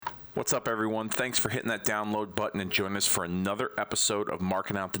What's up, everyone? Thanks for hitting that download button and joining us for another episode of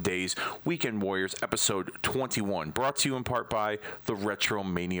Marking Out the Days Weekend Warriors, episode 21, brought to you in part by the Retro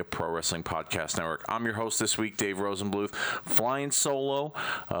Mania Pro Wrestling Podcast Network. I'm your host this week, Dave Rosenbluth, flying solo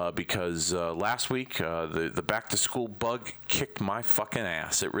because last week the back-to-school bug kicked my fucking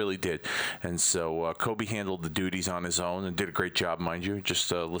ass. It really did. And so Kobe handled the duties on his own and did a great job, mind you.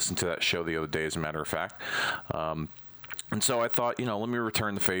 Just listened to that show the other day, as a matter of fact. And so I thought, let me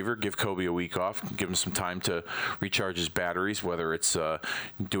return the favor, give Kobe a week off, give him some time to recharge his batteries, whether it's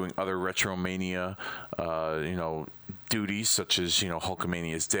doing other Retromania, duties such as,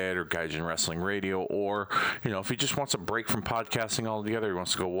 Hulkamania is Dead or Gaijin Wrestling Radio, or, if he just wants a break from podcasting altogether, he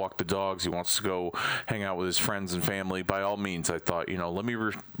wants to go walk the dogs, he wants to go hang out with his friends and family, by all means, I thought, let me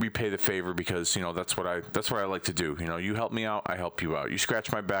repay the favor because, that's what I like to do. You help me out, I help you out. You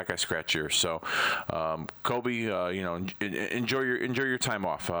scratch my back, I scratch yours. So, Kobe, enjoy your time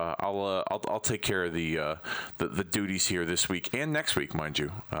off. I'll take care of the duties here this week and next week, mind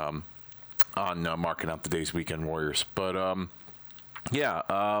you. On Marking Out the Days Weekend Warriors. But,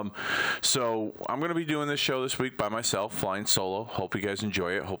 so I'm going to be doing this show this week by myself, flying solo. Hope you guys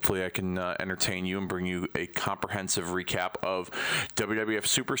enjoy it. Hopefully I can entertain you and bring you a comprehensive recap of WWF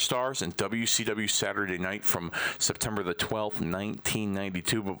Superstars and WCW Saturday Night from September the 12th,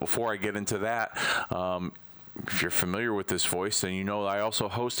 1992. But before I get into that, if you're familiar with this voice, then you know I also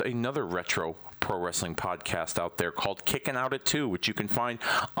host another retro pro wrestling podcast out there called Kicking Out at 2, which you can find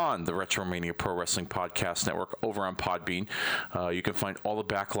on the Retromania Pro Wrestling Podcast Network over on Podbean. You can find all the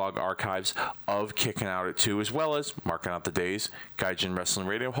backlog archives of Kicking Out at 2, as well as Marking Out the Days, Gaijin Wrestling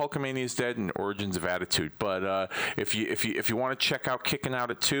Radio, Hulkamania is Dead, and Origins of Attitude. But if you want to check out Kicking Out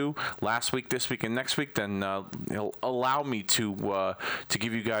at 2 last week, this week, and next week, then allow me to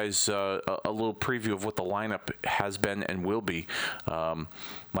give you guys a little preview of what the lineup has been and will be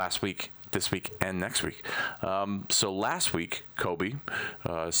last week, this week, and next week. So last week, Kobe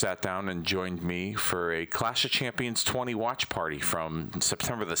sat down and joined me for a Clash of Champions 20 watch party from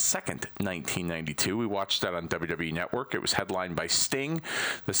September the 2nd, 1992. We watched that on WWE Network. It was headlined by Sting,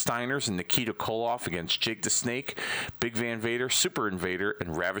 the Steiners, and Nikita Koloff against Jake the Snake, Big Van Vader, Super Invader,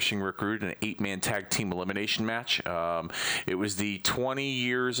 and Ravishing Rick Rude in an 8-man tag team elimination match. It was the 20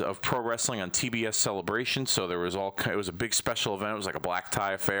 years of pro wrestling on TBS Celebration, so it was a big special event. It was like a black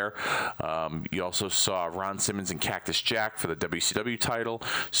tie affair. You also saw Ron Simmons and Cactus Jack for the WCW title.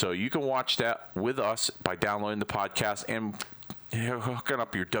 So you can watch that with us by downloading the podcast and hooking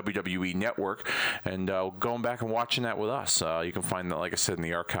up your WWE network and going back and watching that with us. You can find that, like I said, in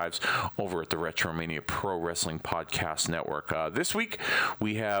the archives over at the Retromania Pro Wrestling Podcast Network. This week,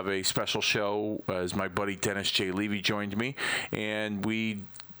 we have a special show as my buddy Dennis J. Levy joined me, and we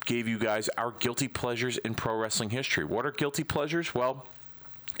gave you guys our guilty pleasures in pro wrestling history. What are guilty pleasures? Well,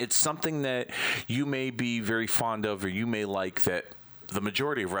 it's something that you may be very fond of or you may like that the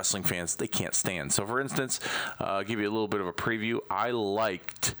majority of wrestling fans, they can't stand. So, for instance, I'll give you a little bit of a preview. I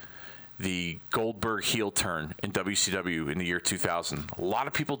liked the Goldberg heel turn in WCW in the year 2000. A lot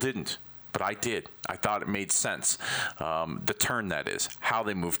of people didn't, but I did. I thought it made sense. The turn, that is. How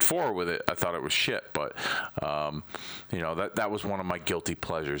they moved forward with it, I thought it was shit. But, that was one of my guilty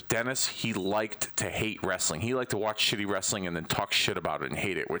pleasures. Dennis, he liked to hate wrestling. He liked to watch shitty wrestling and then talk shit about it and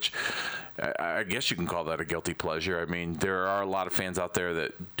hate it, which I guess you can call that a guilty pleasure. I mean, there are a lot of fans out there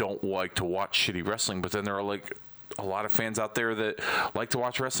that don't like to watch shitty wrestling, but then there are a lot of fans out there that like to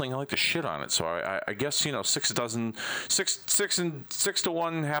watch wrestling and like to shit on it. So I guess, 6 to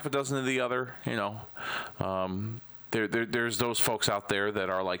 1, half a dozen of the other, There's those folks out there that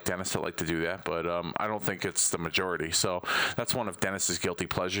are like Dennis that like to do that, but I don't think it's the majority. So that's one of Dennis's guilty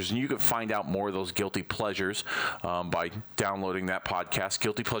pleasures, and you can find out more of those guilty pleasures by downloading that podcast,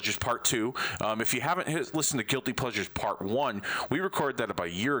 Guilty Pleasures Part 2. If you haven't listened to Guilty Pleasures Part 1, we recorded that about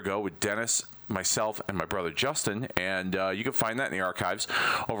a year ago with Dennis, myself, and my brother Justin, and you can find that in the archives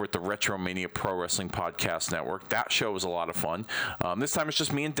over at the Retromania Pro Wrestling Podcast Network. That show was a lot of fun. This time it's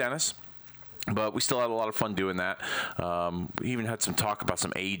just me and Dennis, but we still had a lot of fun doing that. We even had some talk about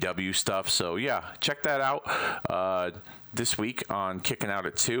some AEW stuff. So, yeah, check that out. This week on Kicking Out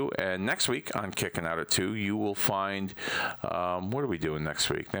at 2, and next week on Kicking Out at 2, you will find, what are we doing next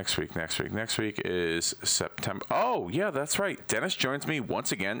week? Next week is September. Oh, yeah, that's right. Dennis joins me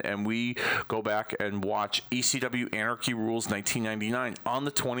once again, and we go back and watch ECW Anarchy Rules 1999 on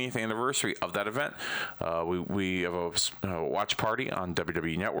the 20th anniversary of that event. We have a watch party on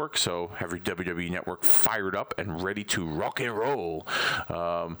WWE Network, so have your WWE Network fired up and ready to rock and roll,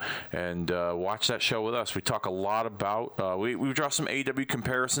 and watch that show with us. We talk a lot about we draw some AEW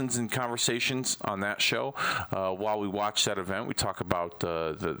comparisons and conversations on that show. While we watch that event, we talk about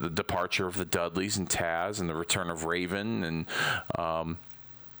the departure of the Dudleys and Taz and the return of Raven and.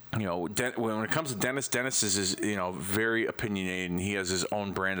 When it comes to Dennis is very opinionated, and he has his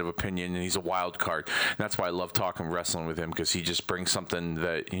own brand of opinion, and he's a wild card. And that's why I love talking wrestling with him, because he just brings something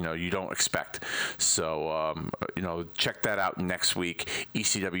that you don't expect. So check that out next week.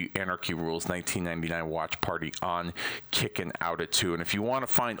 ECW Anarchy Rules 1999 Watch Party on Kicking Out at 2. And if you want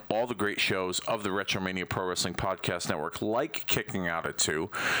to find all the great shows of the Retromania Pro Wrestling Podcast Network, like Kicking Out at 2,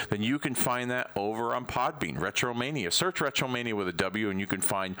 then you can find that over on Podbean. Retromania. Search Retromania with a W, and you can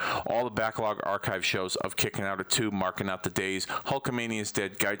find all the backlog archive shows of Kicking Out at 2, Marking Out the Days, Hulkamania is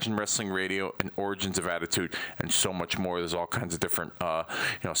Dead, Gaijin Wrestling Radio, and Origins of Attitude, and so much more. There's all kinds of different,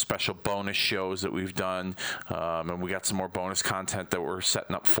 special bonus shows that we've done, and we got some more bonus content that we're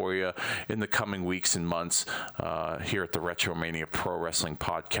setting up for you in the coming weeks and months here at the Retromania Pro Wrestling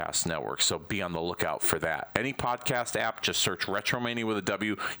Podcast Network. So be on the lookout for that. Any podcast app, just search Retromania with a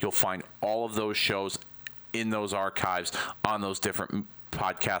W. You'll find all of those shows in those archives on those different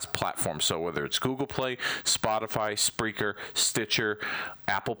podcast platforms. So whether it's Google Play, Spotify, Spreaker, Stitcher,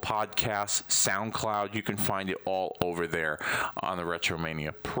 Apple Podcasts, SoundCloud, you can find it all over there on the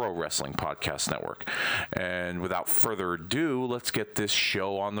Retromania Pro Wrestling Podcast Network. And without further ado, let's get this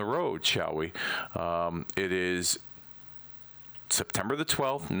show on the road, shall we? It is September the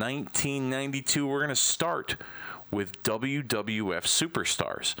 12th, 1992. We're going to start with WWF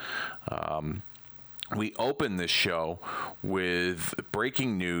Superstars. We open this show with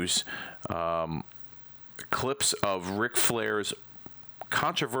breaking news, clips of Ric Flair's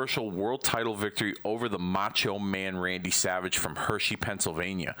controversial world title victory over the Macho Man Randy Savage from Hershey,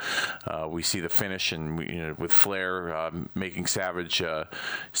 Pennsylvania. We see the finish, and with Flair making Savage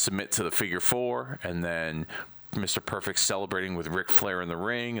submit to the figure 4, and then Mr. Perfect celebrating with Ric Flair in the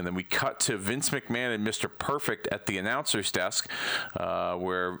ring, and then we cut to Vince McMahon and Mr. Perfect at the announcer's desk,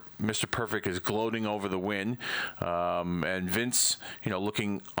 where Mr. Perfect is gloating over the win, and Vince,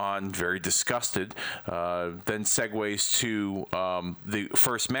 looking on very disgusted, then segues to the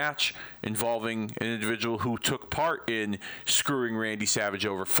first match involving an individual who took part in screwing Randy Savage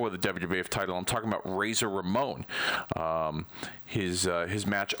over for the WWF title. I'm talking about Razor Ramon. His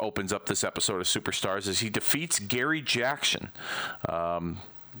match opens up this episode of Superstars as he defeats Gary Jackson.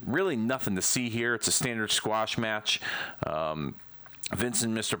 Really nothing to see here. It's a standard squash match. Vince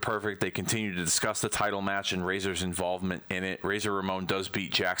and Mr. Perfect, they continue to discuss the title match and Razor's involvement in it. Razor Ramon does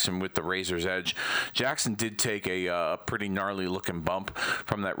beat Jackson with the Razor's Edge. Jackson did take a pretty gnarly looking bump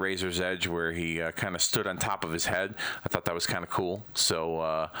from that Razor's Edge where he kind of stood on top of his head. I thought that was kind of cool.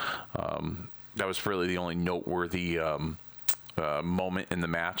 So that was really the only noteworthy moment in the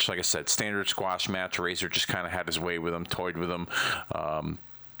match. Like I said, standard squash match. Razor just kind of had his way with him, toyed with him.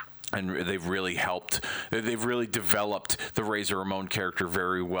 And they've really developed the Razor Ramon character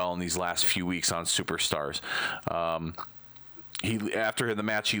very well in these last few weeks on Superstars. After the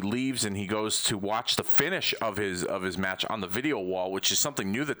match, he leaves and he goes to watch the finish of his match on the video wall, which is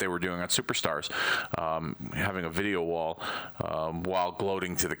something new that they were doing on Superstars, having a video wall while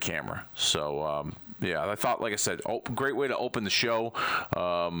gloating to the camera. So I thought, like I said, great way to open the show.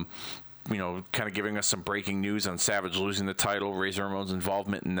 Kind of giving us some breaking news on Savage losing the title, Razor Ramon's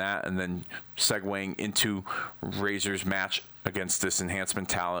involvement in that, and then segueing into Razor's match against this enhancement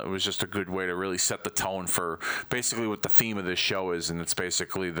talent. It was just a good way to really set the tone for basically what the theme of this show is, and it's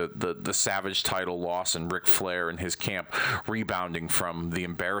basically the Savage title loss and Ric Flair and his camp rebounding from the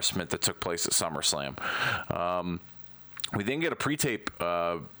embarrassment that took place at SummerSlam. We then get a pre-tape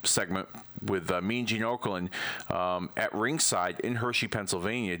segment with Mean Gene Okerlund at ringside in Hershey,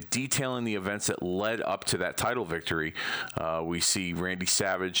 Pennsylvania, detailing the events that led up to that title victory. We see Randy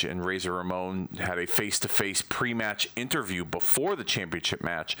Savage and Razor Ramon had a face-to-face pre-match interview before the championship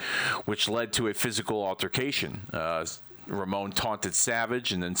match, which led to a physical altercation. Ramon taunted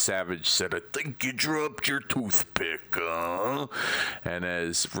Savage, and then Savage said, "I think you dropped your toothpick, huh?" And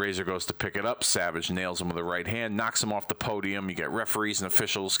as Razor goes to pick it up, Savage nails him with a right hand, knocks him off the podium. You get referees and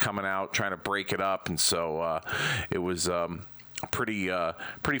officials coming out trying to break it up, and so it was pretty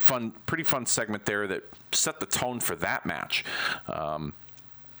fun segment there that set the tone for that match.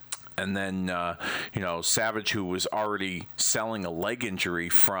 And then, Savage, who was already selling a leg injury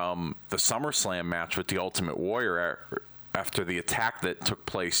from the SummerSlam match with the Ultimate Warrior after the attack that took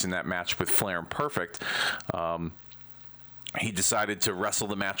place in that match with Flair and Perfect, he decided to wrestle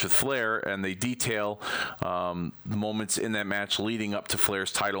the match with Flair, and they detail moments in that match leading up to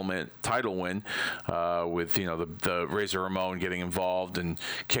Flair's title win, with the Razor Ramon getting involved and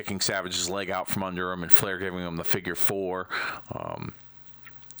kicking Savage's leg out from under him, and Flair giving him the figure 4,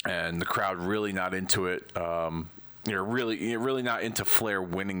 and the crowd really not into it. You're really not into Flair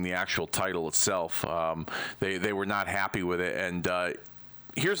winning the actual title itself. They were not happy with it, and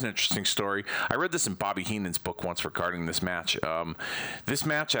here's an interesting story. I read this in Bobby Heenan's book once regarding this match. This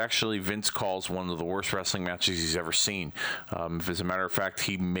match, actually, Vince calls one of the worst wrestling matches he's ever seen. As a matter of fact,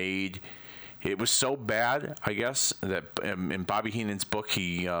 it was so bad, I guess, that in Bobby Heenan's book,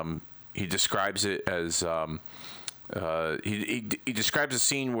 he describes it as... He describes a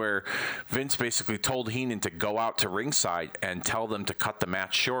scene where Vince basically told Heenan to go out to ringside and tell them to cut the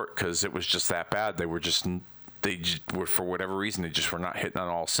match short because it was just that bad. They were, for whatever reason, they just were not hitting on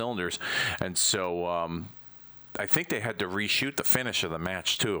all cylinders. And so I think they had to reshoot the finish of the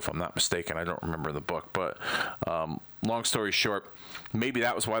match, too, if I'm not mistaken. I don't remember the book. But long story short, maybe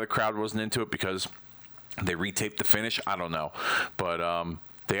that was why the crowd wasn't into it, because they retaped the finish. I don't know. But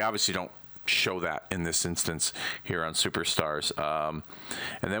they obviously don't show that in this instance here on Superstars.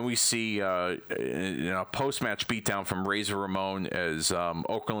 And then we see a post-match beatdown from Razor Ramon as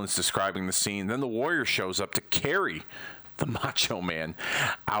Okerlund's describing the scene. Then the Warrior shows up to carry the Macho Man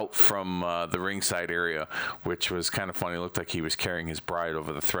out from the ringside area, which was kind of funny. It looked like he was carrying his bride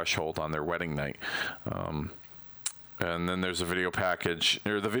over the threshold on their wedding night. And then there's a video package.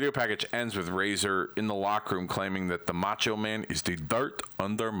 The video package ends with Razor in the locker room claiming that the Macho Man is the dirt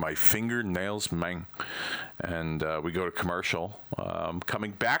under my fingernails, man. And we go to commercial.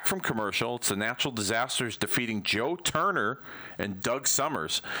 Coming back from commercial, it's the Natural Disasters defeating Joe Turner and Doug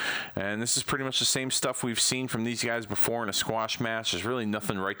Summers. And this is pretty much the same stuff we've seen from these guys before in a squash match. There's really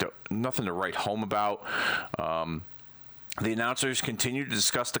nothing to write home about. The announcers continue to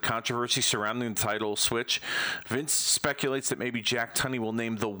discuss the controversy surrounding the title switch. Vince speculates that maybe Jack Tunney will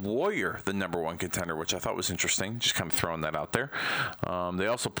name the Warrior the #1 contender, which I thought was interesting. Just kind of throwing that out there. They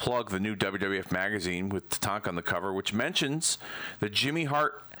also plug the new WWF magazine with Tatanka on the cover, which mentions that Jimmy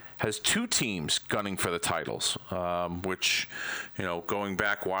Hart has 2 teams gunning for the titles, which, going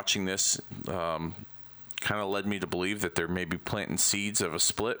back watching this, kind of led me to believe that there may be planting seeds of a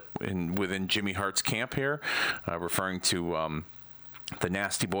split within Jimmy Hart's camp here, referring to the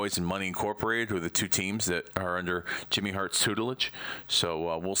Nasty Boys and Money Incorporated, who are the 2 teams that are under Jimmy Hart's tutelage.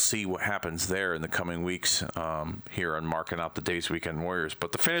 So we'll see what happens there in the coming weeks here on Marking Out the Days Weekend Warriors.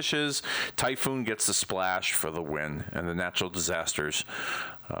 But the finish is Typhoon gets the splash for the win, and the Natural Disasters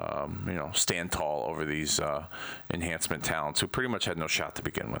stand tall over these enhancement talents who pretty much had no shot to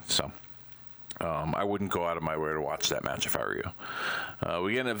begin with. So I wouldn't go out of my way to watch that match if I were you.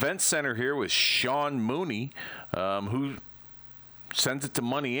 We get an event center here with Sean Mooney, who sends it to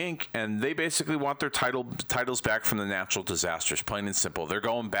Money Inc., and they basically want their titles back from the Natural Disasters, plain and simple. They're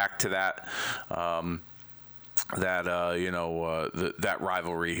going back to that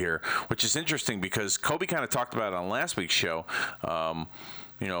rivalry here, which is interesting because Kobe kind of talked about it on last week's show.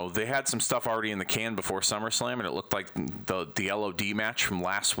 They had some stuff already in the can before SummerSlam, and it looked like the LOD match from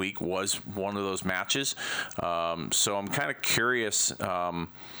last week was one of those matches. So I'm kind of curious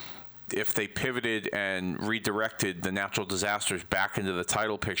if they pivoted and redirected the Natural Disasters back into the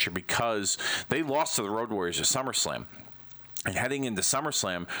title picture, because they lost to the Road Warriors at SummerSlam. And heading into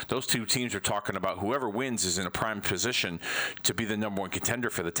SummerSlam, those 2 teams are talking about whoever wins is in a prime position to be the #1 contender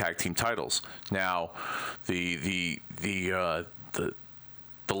for the tag team titles. Now, the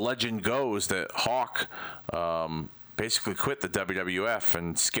legend goes that Hawk basically quit the WWF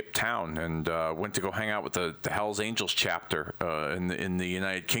and skipped town and went to go hang out with the Hell's Angels chapter in the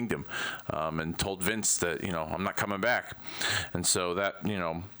United Kingdom, and told Vince that I'm not coming back, and so that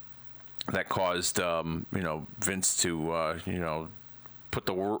that caused Vince to put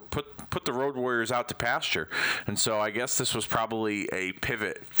the Road Warriors out to pasture. And so I guess this was probably a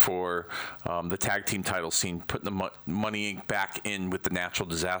pivot for the tag team title scene, putting the Money Inc. back in with the Natural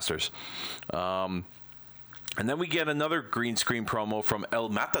Disasters. And then we get another green screen promo from El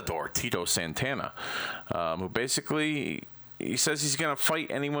Matador, Tito Santana, who basically... He says he's going to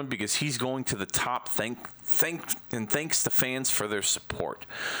fight anyone because he's going to the top. Thanks to fans for their support.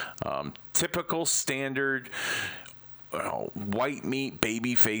 Typical standard white meat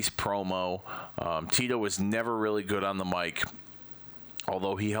babyface promo. Tito was never really good on the mic,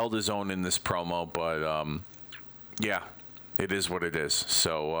 although he held his own in this promo. But yeah, it is what it is.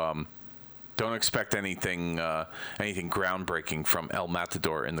 So don't expect anything groundbreaking from El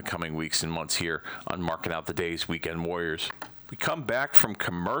Matador in the coming weeks and months here on Marking Out the Days Weekend Warriors. We come back from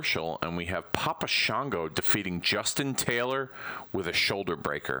commercial, and we have Papa Shango defeating Justin Taylor with a shoulder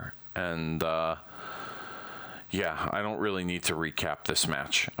breaker. And, yeah, I don't really need to recap this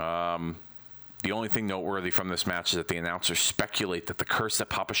match. The only thing noteworthy from this match is that the announcers speculate that the curse that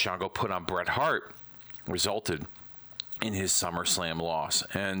Papa Shango put on Bret Hart resulted in his SummerSlam loss.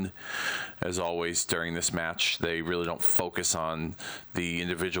 And as always during this match, they really don't focus on the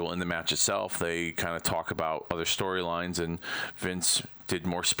individual in the match itself. They kind of talk about other storylines, and Vince did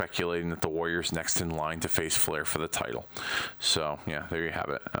more speculating that the Warrior's next in line to face Flair for the title. So, yeah, there you have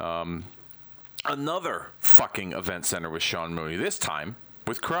it. Another fucking event center with Sean Mooney, this time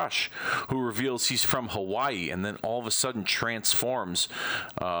with Crush, who reveals he's from Hawaii and then all of a sudden transforms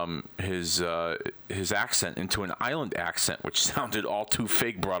his accent into an island accent, which sounded all too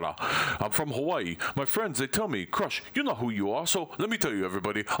fake, brother. I'm from Hawaii. My friends, they tell me, Crush, you know who you are, so let me tell you,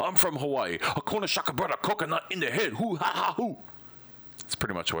 everybody, I'm from Hawaii. Hakuna shaka brother, coconut in the head. Hoo, ha, ha, hoo. That's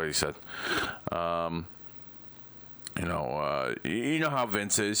pretty much what he said. You know how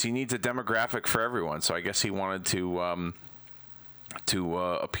Vince is. He needs a demographic for everyone, so I guess he wanted to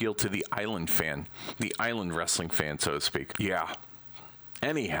appeal to the island fan, the island wrestling fan, so to speak. Yeah.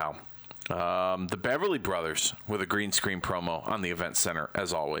 Anyhow, the Beverly Brothers with a green screen promo on the event center,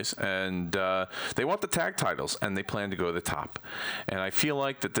 as always, and they want the tag titles, and they plan to go to the top. And I feel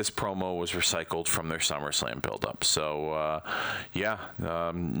like that this promo was recycled from their SummerSlam build-up. So,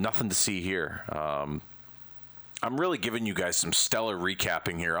 nothing to see here. I'm really giving you guys some stellar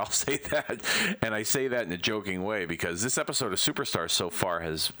recapping here. I'll say that. And I say that in a joking way because this episode of Superstars so far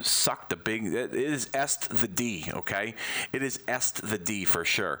has sucked a big... It is est the D, okay? It is est the D for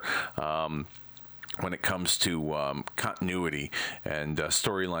sure. When it comes to continuity and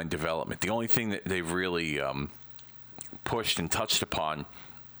storyline development. The only thing that they've really pushed and touched upon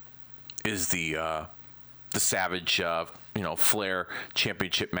is the Savage... Flair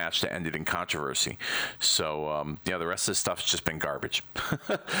championship match that ended in controversy. So, the rest of this stuff's just been garbage.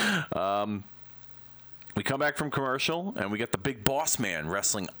 We come back from commercial, and we get the big Boss Man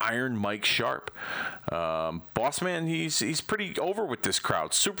wrestling Iron Mike Sharp. Boss Man, he's pretty over with this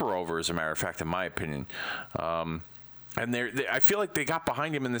crowd. Super over, as a matter of fact, in my opinion. And I feel like they got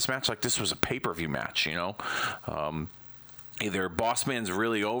behind him in this match like this was a pay-per-view match, Either Boss Man's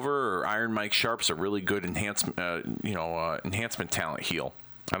really over or Iron Mike Sharp's a really good enhancement talent heel.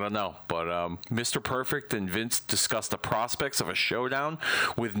 I don't know, but Mr. Perfect and Vince discussed the prospects of a showdown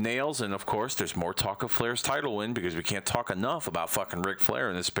with Nails, and of course, there's more talk of Flair's title win because we can't talk enough about fucking Ric Flair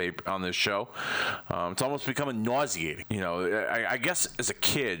on this show. It's almost becoming nauseating. I guess as a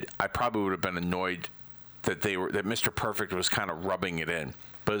kid, I probably would have been annoyed that Mr. Perfect was kind of rubbing it in,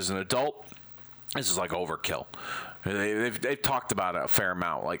 but as an adult, this is like overkill. They've talked about it a fair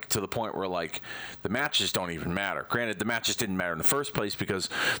amount, like to the point where like the matches don't even matter. Granted, the matches didn't matter in the first place because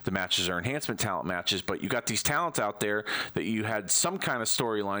the matches are enhancement talent matches, but you got these talents out there that you had some kind of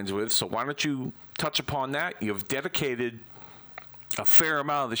storylines with, so why don't you touch upon that? You've dedicated a fair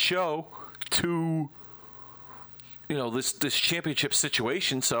amount of the show to this championship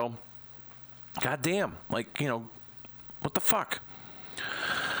situation, so goddamn, what the fuck?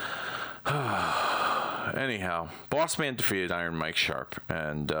 Anyhow, Boss Man defeated Iron Mike Sharp,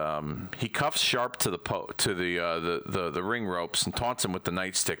 and he cuffs Sharp to the ring ropes and taunts him with the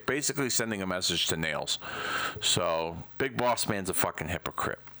nightstick, basically sending a message to Nails. So, Big Boss Man's a fucking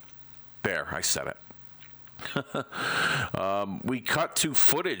hypocrite. There, I said it. We cut to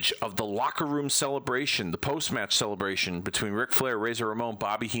footage of the locker room celebration, the post-match celebration between Ric Flair, Razor Ramon,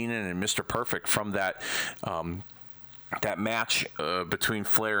 Bobby Heenan, and Mr. Perfect from that match between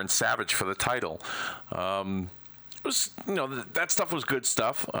Flair and Savage for the title. It was, that stuff was good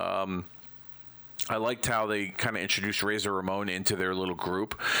stuff. I liked how they kind of introduced Razor Ramon into their little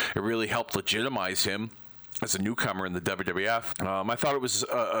group. It really helped legitimize him as a newcomer in the WWF. I thought it was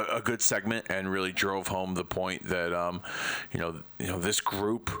a good segment and really drove home the point that this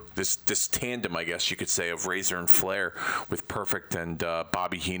group, this tandem, I guess you could say, of Razor and Flair with Perfect and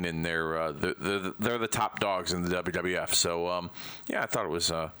Bobby Heenan, they're the top dogs in the WWF. So I thought it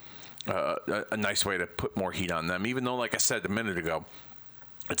was a nice way to put more heat on them. Even though, like I said a minute ago,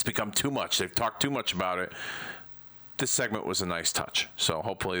 it's become too much. They've talked too much about it. This segment was a nice touch, so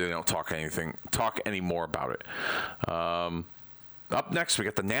hopefully they don't talk any more about it. Up next, we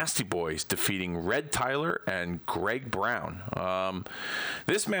got the Nasty Boys defeating Red Tyler and Greg Brown.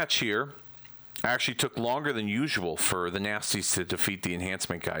 This match here actually took longer than usual for the Nasties to defeat the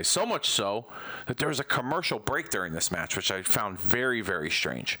enhancement guys. So much so that there was a commercial break during this match, which I found very, very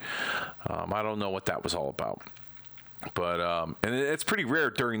strange. I don't know what that was all about. But and it's pretty rare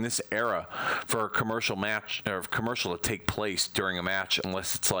during this era for a commercial match or commercial to take place during a match,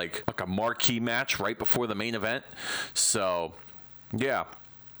 unless it's like a marquee match right before the main event. So, yeah,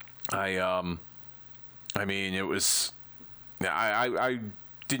 I mean, it was. I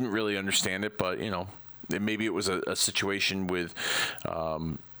didn't really understand it, but maybe it was a situation with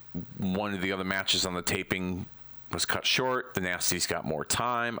one of the other matches on the taping was cut short. The Nasties got more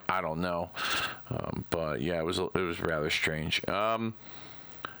time. I don't know, but yeah, it was rather strange.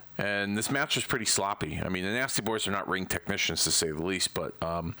 And this match was pretty sloppy. I mean, the Nasty Boys are not ring technicians to say the least, but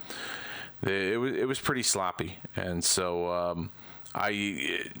it was pretty sloppy. And so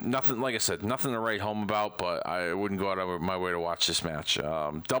nothing, like I said, nothing to write home about, but I wouldn't go out of my way to watch this match.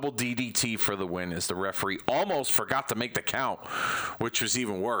 Double DDT for the win as the referee almost forgot to make the count, which was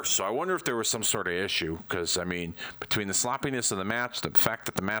even worse. So I wonder if there was some sort of issue, because, I mean, between the sloppiness of the match, the fact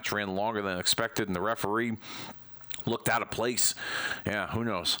that the match ran longer than expected, and the referee looked out of place, yeah, who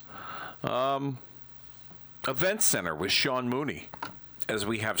knows. Event Center with Sean Mooney, as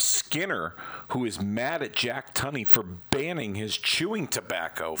we have Skinner, who is mad at Jack Tunney for banning his chewing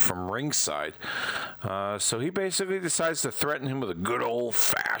tobacco from ringside. So he basically decides to threaten him with a good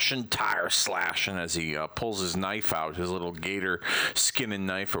old-fashioned tire slashing as he pulls his knife out, his little gator skinning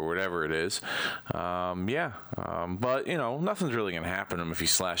knife or whatever it is. But, nothing's really going to happen to him if he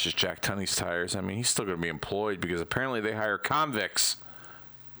slashes Jack Tunney's tires. I mean, he's still going to be employed because apparently they hire convicts.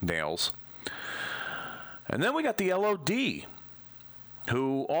 Nails. And then we got the LOD,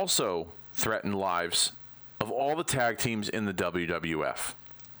 who also threatened lives of all the tag teams in the WWF.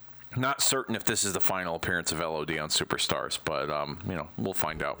 Not certain if this is the final appearance of LOD on Superstars, but, we'll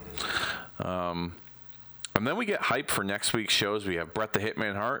find out. And then we get hype for next week's shows. We have Bret the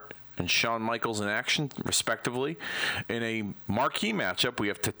Hitman Hart and Shawn Michaels in action, respectively. In a marquee matchup, we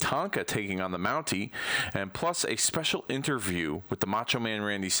have Tatanka taking on the Mountie, and plus a special interview with the Macho Man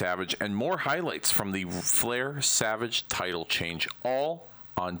Randy Savage, and more highlights from the Flair Savage title change, all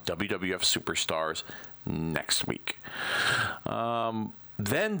on WWF Superstars next week.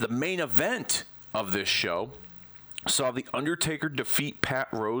 Then the main event of this show saw The Undertaker defeat Pat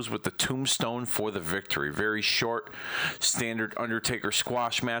Rose with the Tombstone for the victory. Very short, standard Undertaker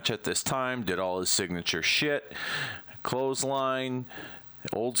squash match at this time. Did all his signature shit. Clothesline,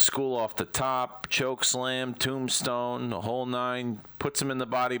 old school off the top, choke slam, tombstone, the whole nine. Puts him in the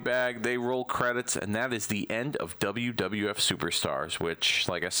body bag. They roll credits, and that is the end of WWF Superstars, which,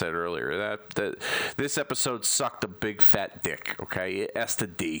 like I said earlier, that this episode sucked a big fat dick, okay? It S a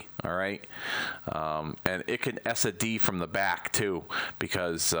D, all right? And it can S a D from the back, too,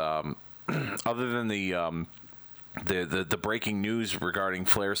 because other than the breaking news regarding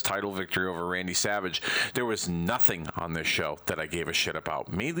Flair's title victory over Randy Savage, there was nothing on this show that I gave a shit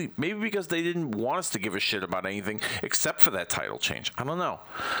about. Maybe because they didn't want us to give a shit about anything except for that title change. I don't know.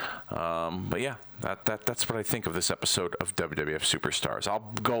 But yeah, that's what I think of this episode of WWF Superstars.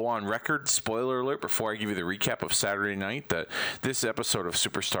 I'll go on record, spoiler alert, before I give you the recap of Saturday night, that this episode of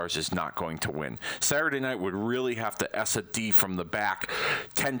Superstars is not going to win. Saturday night would really have to S a D from the back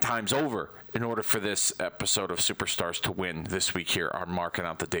 10 times over in order for this episode of Superstars to win this week here on Marking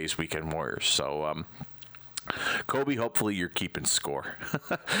Out the Day's Weekend Warriors. So, Kobe, hopefully you're keeping score.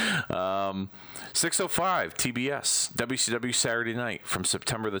 6:05 TBS, WCW Saturday Night from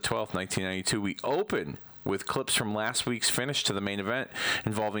September the 12th, 1992. We open with clips from last week's finish to the main event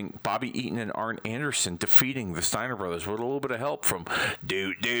involving Bobby Eaton and Arn Anderson defeating the Steiner Brothers with a little bit of help from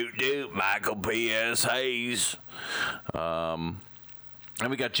Michael P.S. Hayes. And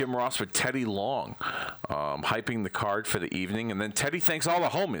we got Jim Ross with Teddy Long hyping the card for the evening. And then Teddy thanks all the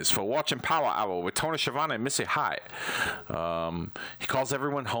homies for watching Power Hour with Tony Schiavone and Missy Hyatt. He calls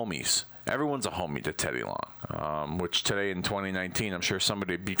everyone homies. Everyone's a homie to Teddy Long, which today in 2019, I'm sure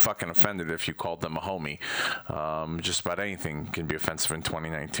somebody would be fucking offended if you called them a homie. Just about anything can be offensive in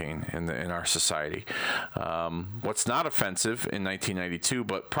 2019 in our society. What's not offensive in 1992,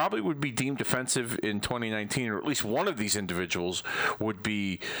 but probably would be deemed offensive in 2019, or at least one of these individuals would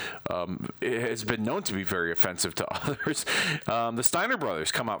be, it has been known to be very offensive to others. The Steiner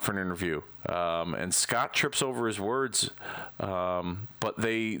Brothers come out for an interview, and Scott trips over his words, but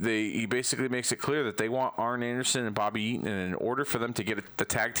he basically makes it clear that they want Arn Anderson and Bobby Eaton, and in order for them to get the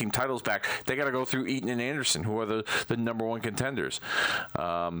tag team titles back, they got to go through Eaton and Anderson, who are the number one contenders.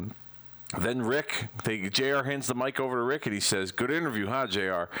 Then Rick, JR hands the mic over to Rick, and he says, "Good interview, huh,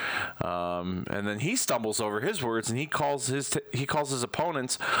 JR?" And then he stumbles over his words, and he calls his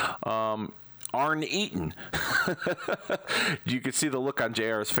opponents Arn Eaton. You can see the look on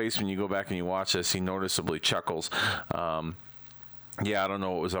JR's face when you go back and you watch this. He noticeably chuckles. Yeah, I don't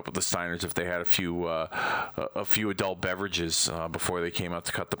know what was up with the Steiners, if they had a few adult beverages before they came out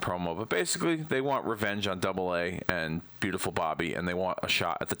to cut the promo. But basically, they want revenge on Double A and Beautiful Bobby, and they want a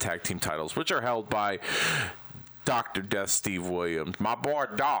shot at the tag team titles, which are held by Dr. Death Steve Williams, my boy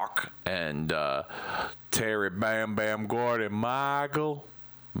Doc, and Terry Bam Bam Gordy. Michael,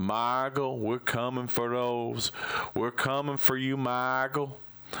 we're coming for those. We're coming for you, Michael.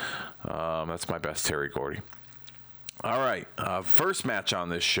 That's my best Terry Gordy. All right, first match on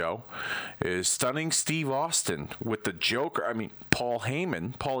this show is Stunning Steve Austin with the Joker, Paul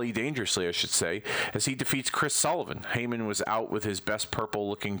Heyman, Paulie Dangerously, I should say, as he defeats Chris Sullivan. Heyman was out with his best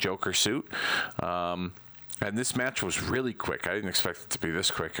purple-looking Joker suit. And this match was really quick. I didn't expect it to be this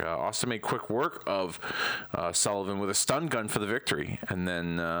quick. Austin made quick work of Sullivan with a stun gun for the victory. And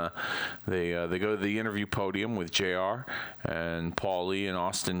then they go to the interview podium with JR and Paulie and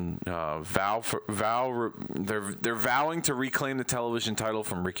Austin. They're vowing to reclaim the television title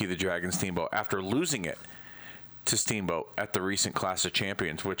from Ricky the Dragon Steamboat after losing it to Steamboat at the recent Clash of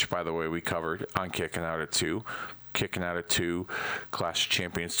Champions, which, by the way, we covered on Kicking Out at 2. Kicking Out at 2, Clash of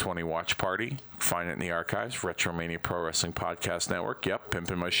Champions 20 watch party. Find it in the archives, Retromania Pro Wrestling Podcast Network. Yep,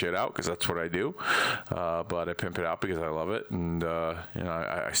 pimping my shit out because that's what I do. But I pimp it out because I love it, and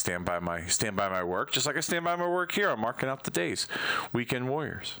I stand by my work, just like I stand by my work here. I'm marking out the days. Weekend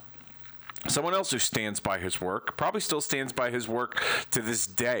Warriors. Someone else who stands by his work, probably still stands by his work to this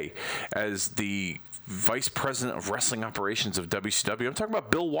day, as the Vice President of Wrestling Operations of WCW. I'm talking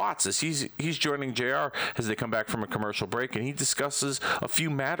about Bill Watts, as he's joining JR as they come back from a commercial break, and he discusses a few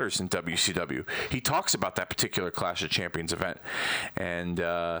matters in WCW. He talks about that particular Clash of Champions event, and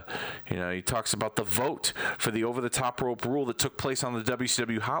he talks about the vote for the over-the-top rope rule that took place on the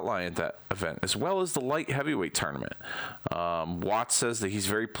WCW hotline at that event, as well as the light heavyweight tournament. Watts says that he's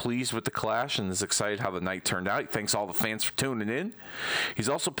very pleased with the Clash and is excited how the night turned out. He thanks all the fans for tuning in. He's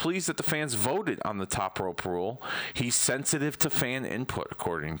also pleased that the fans voted on the top rope rule. He's sensitive to fan input,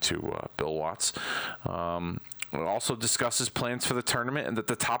 according to Bill Watts. Also discusses plans for the tournament and that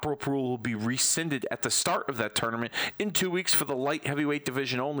the top rope rule will be rescinded at the start of that tournament in 2 weeks for the light heavyweight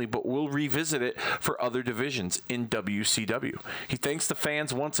division only, but will revisit it for other divisions in WCW. He thanks the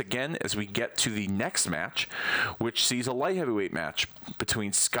fans once again as we get to the next match, which sees a light heavyweight match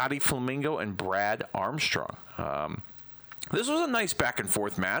between Scotty Flamingo and Brad Armstrong. This was a nice back and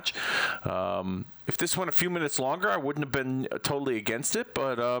forth match. If this went a few minutes longer, I wouldn't have been totally against it.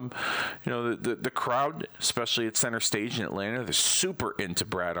 But the crowd, especially at Center Stage in Atlanta, they're super into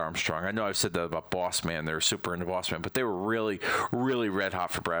Brad Armstrong. I know I've said that about Boss Man; they're super into Boss Man, but they were really, really red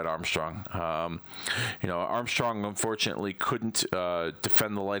hot for Brad Armstrong. Armstrong unfortunately couldn't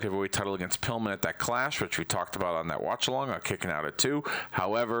defend the light heavyweight title against Pillman at that Clash, which we talked about on that watch along on Kicking Out at 2.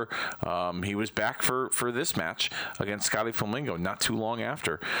 However, he was back for this match against Scotty Flamingo not too long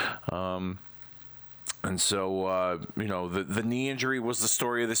after. And so, the knee injury was the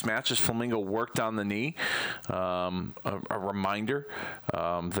story of this match as Flamingo worked on the knee. A reminder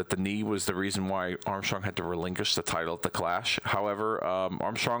that the knee was the reason why Armstrong had to relinquish the title at the Clash. However,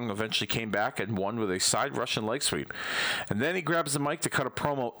 Armstrong eventually came back and won with a side Russian leg sweep. And then he grabs the mic to cut a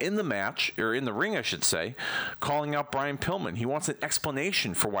promo in the match, or in the ring, I should say, calling out Brian Pillman. He wants an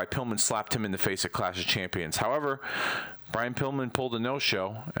explanation for why Pillman slapped him in the face at Clash of Champions. However, Brian Pillman pulled a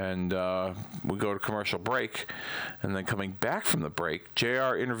no-show, and we go to commercial break. And then coming back from the break,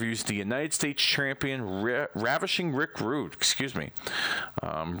 JR interviews the United States champion, Ravishing Rick Rude.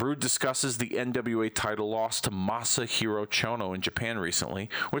 Rude discusses the NWA title loss to Masahiro Chono in Japan recently,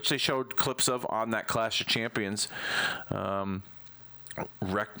 which they showed clips of on that Clash of Champions.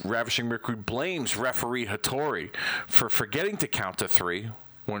 Ravishing Rick Rude blames referee Hattori for forgetting to count to 3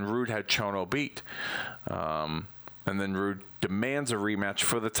 when Rude had Chono beat. And then Rude demands a rematch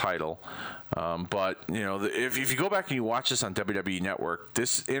for the title. But, if you go back and you watch this on WWE Network,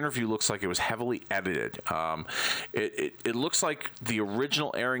 this interview looks like it was heavily edited. It looks like the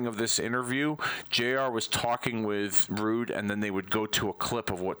original airing of this interview, JR was talking with Rude, and then they would go to a clip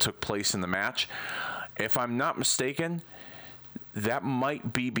of what took place in the match. If I'm not mistaken, that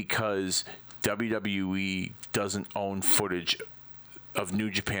might be because WWE doesn't own footage of New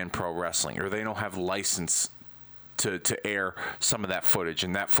Japan Pro Wrestling, or they don't have license to air some of that footage,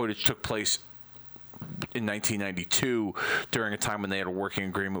 and that footage took place in 1992 during a time when they had a working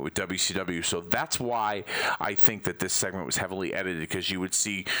agreement with WCW. So that's why I think that this segment was heavily edited, because you would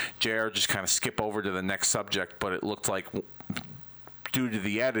see JR just kind of skip over to the next subject, but it looked like due to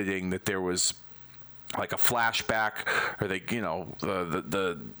the editing that there was like a flashback, or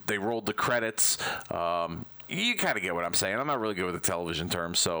they rolled the credits. you kind of get what I'm saying. I'm not really good with the television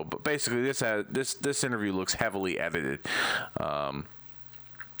terms, so but basically this interview looks heavily edited, and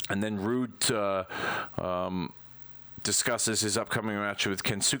then Rude discusses his upcoming match with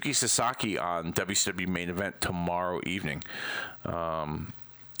Kensuke Sasaki on WCW Main Event tomorrow evening.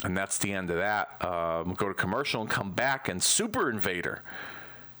 And that's the end of that. We'll go to commercial and come back, and Super Invader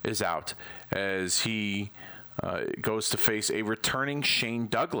is out as he goes to face a returning Shane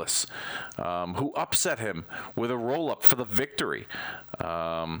Douglas, who upset him with a roll-up for the victory.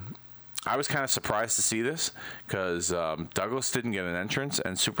 I was kind of surprised to see this because Douglas didn't get an entrance,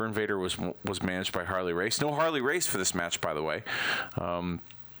 and Super Invader was managed by Harley Race. No Harley Race for this match, by the way.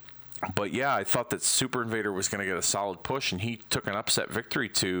 But yeah, I thought that Super Invader was going to get a solid push, and he took an upset victory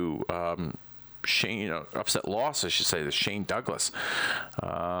to upset loss, I should say, to Shane Douglas.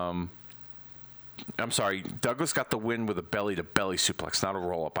 I'm sorry, Douglas got the win with a belly-to-belly suplex, not a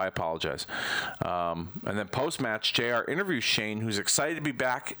roll-up. I apologize. And then post-match, JR interviews Shane, who's excited to be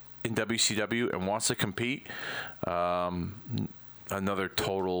back in WCW and wants to compete. Another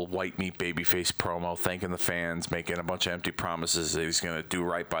total white meat babyface promo, thanking the fans, making a bunch of empty promises that he's going to do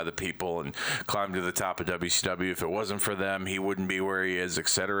right by the people and climb to the top of WCW. If it wasn't for them, he wouldn't be where he is,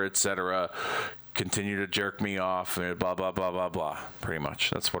 etc., etc. Continue to jerk me off, and blah, blah, blah, blah, blah. Pretty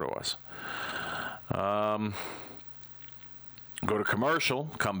much. That's what it was. Go to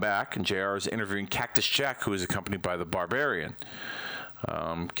commercial, come back, and JR is interviewing Cactus Jack, who is accompanied by the Barbarian.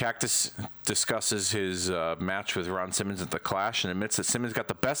 Cactus discusses his match with Ron Simmons at the Clash and admits that Simmons got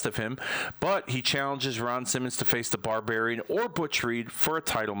the best of him, but he challenges Ron Simmons to face the Barbarian or Butch Reed for a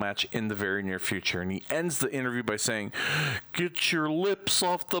title match in the very near future. And he ends the interview by saying, "Get your lips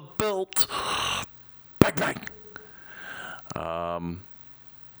off the belt." Bang, bang.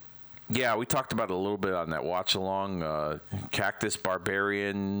 Yeah, we talked about it a little bit on that watch-along. Cactus,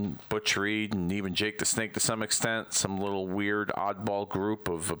 Barbarian, Butch Reed, and even Jake the Snake to some extent. Some little weird oddball group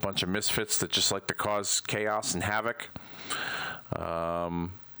of a bunch of misfits that just like to cause chaos and havoc.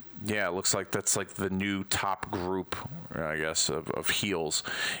 Yeah, it looks like that's like the new top group, I guess, of heels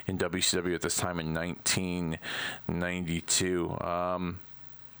in WCW at this time in 1992.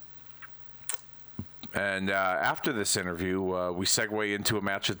 And after this interview, we segue into a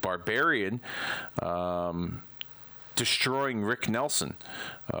match with Barbarian, destroying Rick Nelson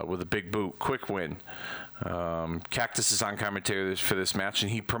with a big boot. Quick win. Cactus is on commentary for this match,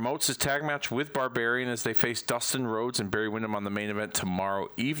 and he promotes his tag match with Barbarian as they face Dustin Rhodes and Barry Windham on the main event tomorrow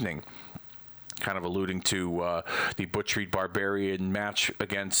evening. Kind of alluding to the Butch Reed Barbarian match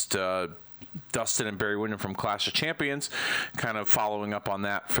against Dustin and Barry Windham from Clash of Champions. Kind of following up on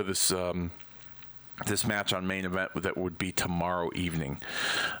that for this this match on main event that would be tomorrow evening.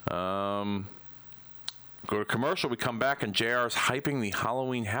 Go to commercial. We come back, and JR is hyping the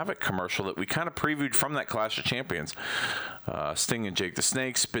Halloween Havoc commercial that we kind of previewed from that Clash of Champions. Sting and Jake the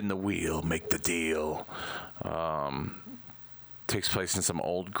Snake, spin the wheel, make the deal. Takes place in some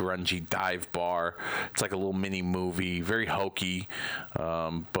old grungy dive bar. It's like a little mini movie, very hokey,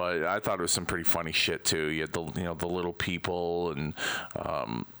 but I thought it was some pretty funny shit too. You had the little people and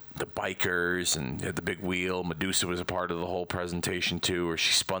the bikers, and had the big wheel. Medusa was a part of the whole presentation too, where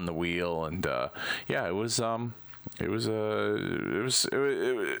she spun the wheel, and yeah, it was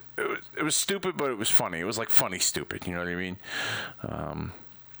stupid, but it was funny. It was like funny stupid, you know what I mean?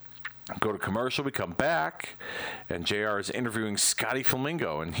 Go to commercial, we come back, and JR is interviewing Scotty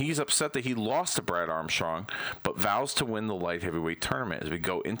Flamingo, and he's upset that he lost to Brad Armstrong, but vows to win the light heavyweight tournament as we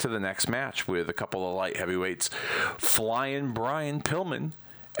go into the next match with a couple of light heavyweights, Flying Brian Pillman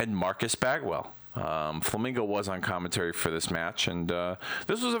and Marcus Bagwell. Flamingo was on commentary for this match, and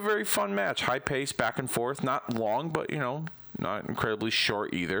this was a very fun match. High pace, back and forth, not long, but not incredibly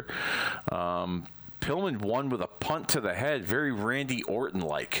short either. Pillman won with a punt to the head, very Randy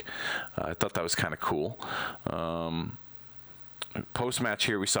Orton-like. I thought that was kind of cool. Post-match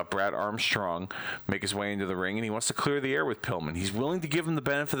here, we saw Brad Armstrong make his way into the ring, and he wants to clear the air with Pillman. He's willing to give him the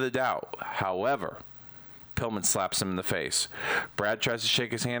benefit of the doubt. However, Pillman slaps him in the face. Brad tries to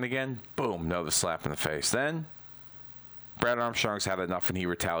shake his hand again. Boom, another slap in the face. Then Brad Armstrong's had enough, and he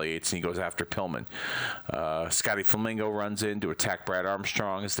retaliates, and he goes after Pillman. Scotty Flamingo runs in to attack Brad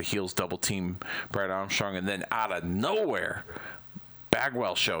Armstrong as the heels double team Brad Armstrong, and then out of nowhere,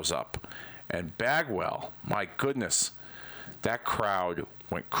 Bagwell shows up. And Bagwell, my goodness, that crowd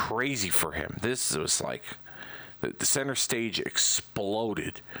went crazy for him. This was like the center stage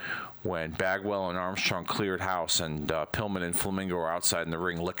exploded when Bagwell and Armstrong cleared house, and Pillman and Flamingo were outside in the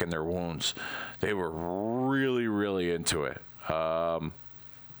ring licking their wounds. They were really, really into it.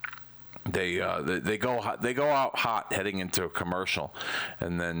 They go out hot heading into a commercial,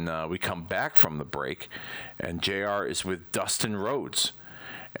 and then we come back from the break, and JR is with Dustin Rhodes,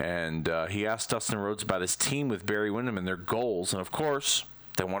 and he asked Dustin Rhodes about his team with Barry Windham and their goals, and of course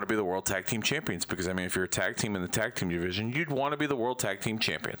they want to be the World Tag Team Champions, because I mean, if you're a tag team in the tag team division, you'd want to be the World Tag Team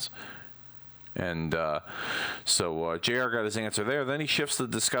Champions. And so JR got his answer there. Then he shifts the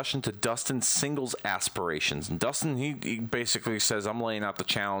discussion to Dustin's singles aspirations. And Dustin, he basically says, I'm laying out the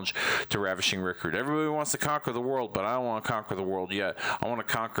challenge to Ravishing Rick Rude. Everybody wants to conquer the world, but I don't want to conquer the world yet. I want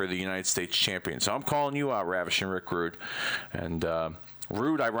to conquer the United States champion. So I'm calling you out, Ravishing Rick Rude. And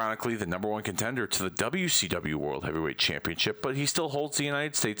Rude, ironically, the number one contender to the WCW World Heavyweight Championship, but he still holds the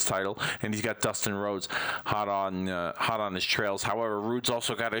United States title, and he's got Dustin Rhodes hot on his trails. However, Rude's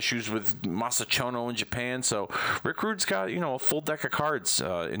also got issues with Masachono in Japan, so Rick Rude's got a full deck of cards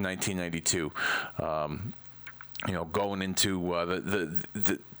in 1992. Going into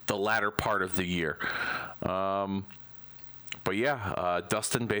the latter part of the year. But yeah,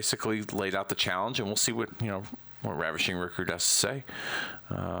 Dustin basically laid out the challenge, and we'll see what Ravishing Rick Rude has to say.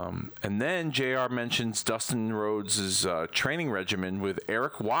 And then JR mentions Dustin Rhodes' training regimen with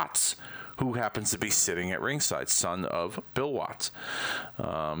Eric Watts, who happens to be sitting at ringside, son of Bill Watts.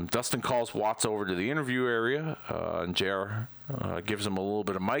 Dustin calls Watts over to the interview area, and JR gives him a little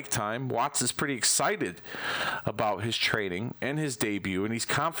bit of mic time. Watts is pretty excited about his training and his debut, and he's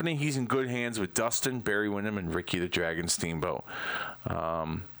confident he's in good hands with Dustin, Barry Windham, and Ricky the Dragon Steamboat.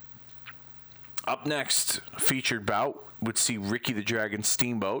 Up next, featured bout would see Ricky the Dragon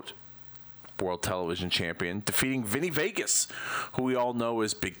Steamboat, World Television Champion, defeating Vinny Vegas, who we all know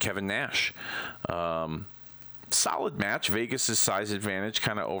as Big Kevin Nash. Solid match. Vegas' size advantage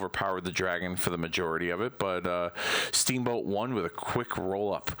kind of overpowered the Dragon for the majority of it, but Steamboat won with a quick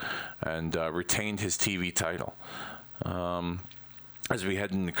roll-up and retained his TV title. As we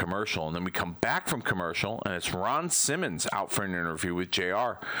head into commercial, and then we come back from commercial, and it's Ron Simmons out for an interview with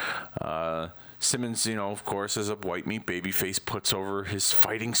JR. Simmons, of course, as a white meat babyface, puts over his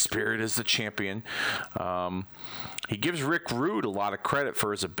fighting spirit as the champion. He gives Rick Rude a lot of credit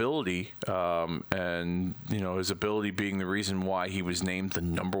for his ability, and his ability being the reason why he was named the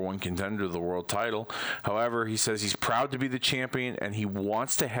number one contender to the world title. However, he says he's proud to be the champion, and he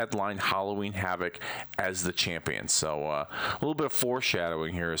wants to headline Halloween Havoc as the champion. So a little bit of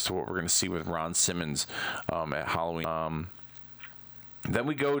foreshadowing here as to what we're going to see with Ron Simmons at Halloween. Then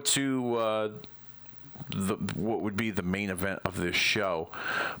we go to what would be the main event of this show.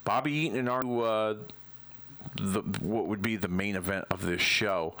 Bobby Eaton and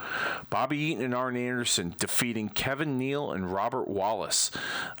Bobby Eaton and Arn Anderson defeating Kevin Neal and Robert Wallace.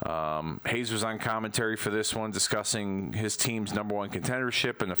 Hayes was on commentary for this one, discussing his team's number one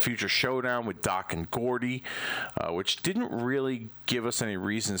contendership and a future showdown with Doc and Gordy, which didn't really give us any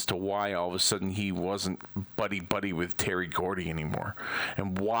reasons to why all of a sudden he wasn't buddy with Terry Gordy anymore,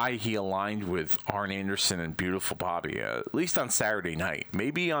 and why he aligned with Arn Anderson and Beautiful Bobby, at least on Saturday night.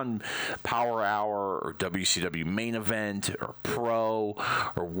 Maybe on Power Hour or WCW Main Event or Pro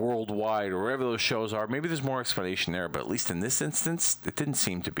or Worldwide or wherever those shows are. Maybe there's more explanation there, but at least in this instance, it didn't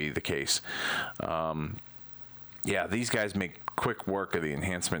seem to be the case. Yeah, these guys make quick work of the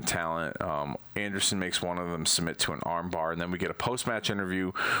enhancement talent. Anderson makes one of them submit to an armbar, and then we get a post-match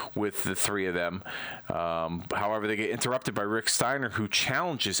interview with the three of them. However, they get interrupted by Rick Steiner, who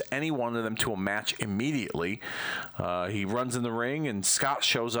challenges any one of them to a match immediately. He runs in the ring, and Scott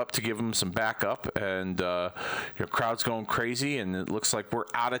shows up to give him some backup, and crowd's going crazy, and it looks like we're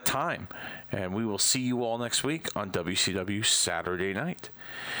out of time. And we will see you all next week on WCW Saturday Night.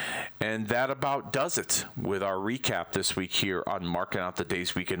 And that about does it with our recap this week here on Marking Out the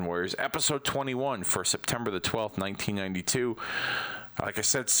Days Weekend Warriors, episode 21 for September the 12th, 1992. Like I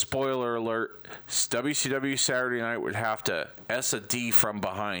said, spoiler alert, WCW Saturday Night would have to S a D from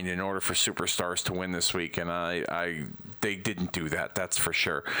behind in order for Superstars to win this week, and they didn't do that, that's for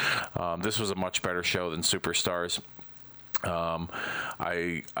sure. This was a much better show than Superstars.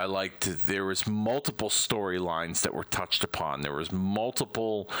 I liked, there was multiple storylines that were touched upon. There was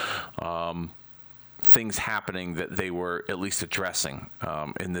multiple things happening that they were at least addressing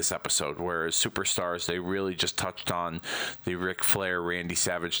in this episode, whereas Superstars, they really just touched on the Ric Flair Randy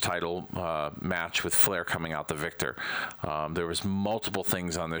Savage title match with Flair coming out the victor. There was multiple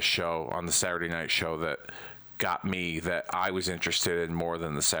things on this show, on the Saturday night show, that got me, that I was interested in more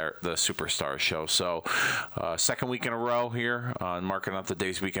than the Superstars show. So second week in a row here on Marking Out the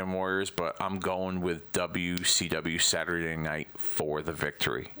Days Weekend Warriors, but I'm going with WCW Saturday Night for the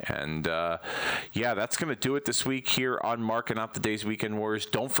victory. And yeah, that's going to do it this week here on Marking Out the Days Weekend Warriors.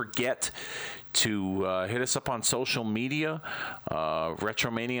 Don't forget to hit us up on social media,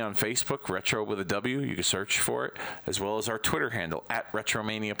 Retromania on Facebook, Retro with a W, you can search for it, as well as our Twitter handle,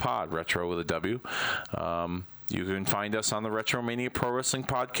 @RetromaniaPod, Retro with a W. You can find us on the Retromania Pro Wrestling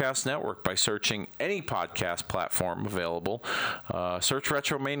Podcast Network by searching any podcast platform available. Search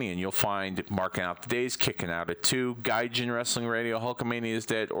Retromania, and you'll find Marking Out the Days, Kicking Out at 2, Gaijin Wrestling Radio, Hulkamania is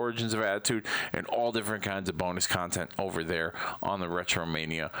Dead, Origins of Attitude, and all different kinds of bonus content over there on the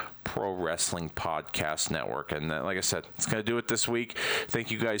Retromania Pro Wrestling Podcast Network. And like I said, it's going to do it this week.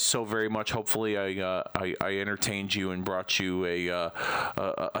 Thank you guys so very much. Hopefully I entertained you and brought you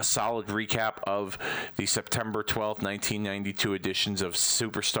a solid recap of the September 12th, 1992 editions of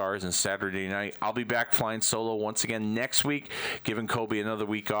Superstars and Saturday Night. I'll be back flying solo once again next week, giving Kobe another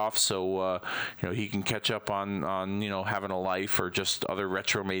week off so he can catch up on having a life or just other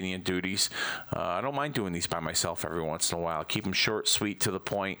Retromania duties. I don't mind doing these by myself every once in a while. Keep them short, sweet, to the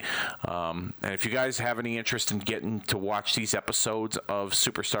point. And if you guys have any interest in getting to watch these episodes of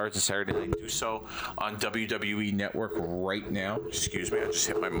Superstars and Saturday Night, do so on WWE Network right now. Excuse me, I just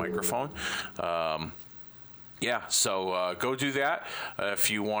hit my microphone. So go do that.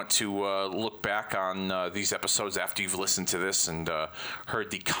 If you want to look back on these episodes after you've listened to this and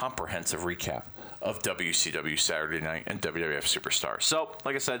heard the comprehensive recap of WCW Saturday Night and WWF Superstars. So,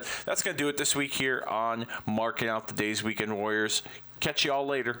 like I said, that's going to do it this week here on Marking Out the Days Weekend Warriors. Catch you all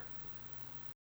later.